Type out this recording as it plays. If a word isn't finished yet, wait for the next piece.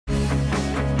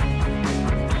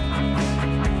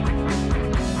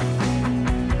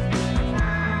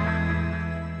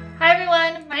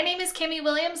Cami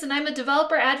Williams, and I'm a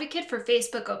developer advocate for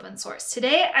Facebook open source.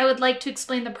 Today, I would like to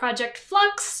explain the project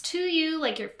Flux to you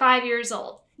like you're 5 years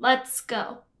old. Let's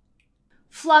go.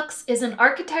 Flux is an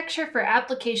architecture for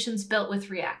applications built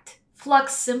with React.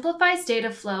 Flux simplifies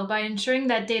data flow by ensuring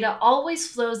that data always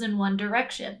flows in one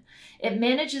direction. It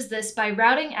manages this by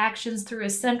routing actions through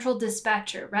a central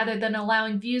dispatcher rather than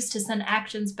allowing views to send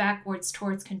actions backwards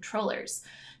towards controllers.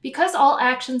 Because all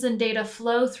actions and data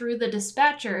flow through the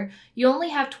dispatcher, you only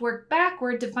have to work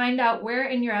backward to find out where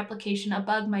in your application a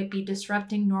bug might be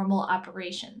disrupting normal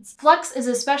operations. Flux is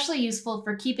especially useful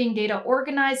for keeping data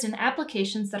organized in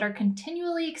applications that are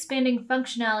continually expanding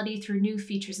functionality through new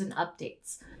features and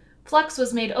updates. Flux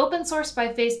was made open source by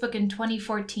Facebook in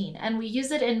 2014, and we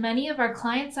use it in many of our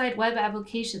client-side web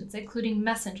applications, including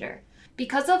Messenger.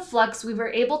 Because of Flux, we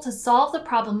were able to solve the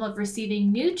problem of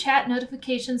receiving new chat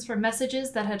notifications for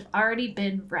messages that had already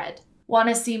been read. Want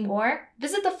to see more?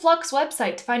 Visit the Flux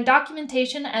website to find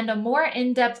documentation and a more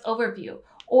in-depth overview,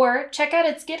 or check out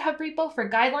its GitHub repo for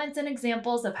guidelines and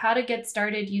examples of how to get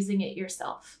started using it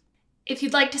yourself. If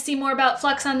you'd like to see more about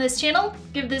Flux on this channel,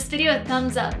 give this video a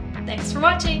thumbs up. Thanks for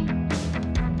watching!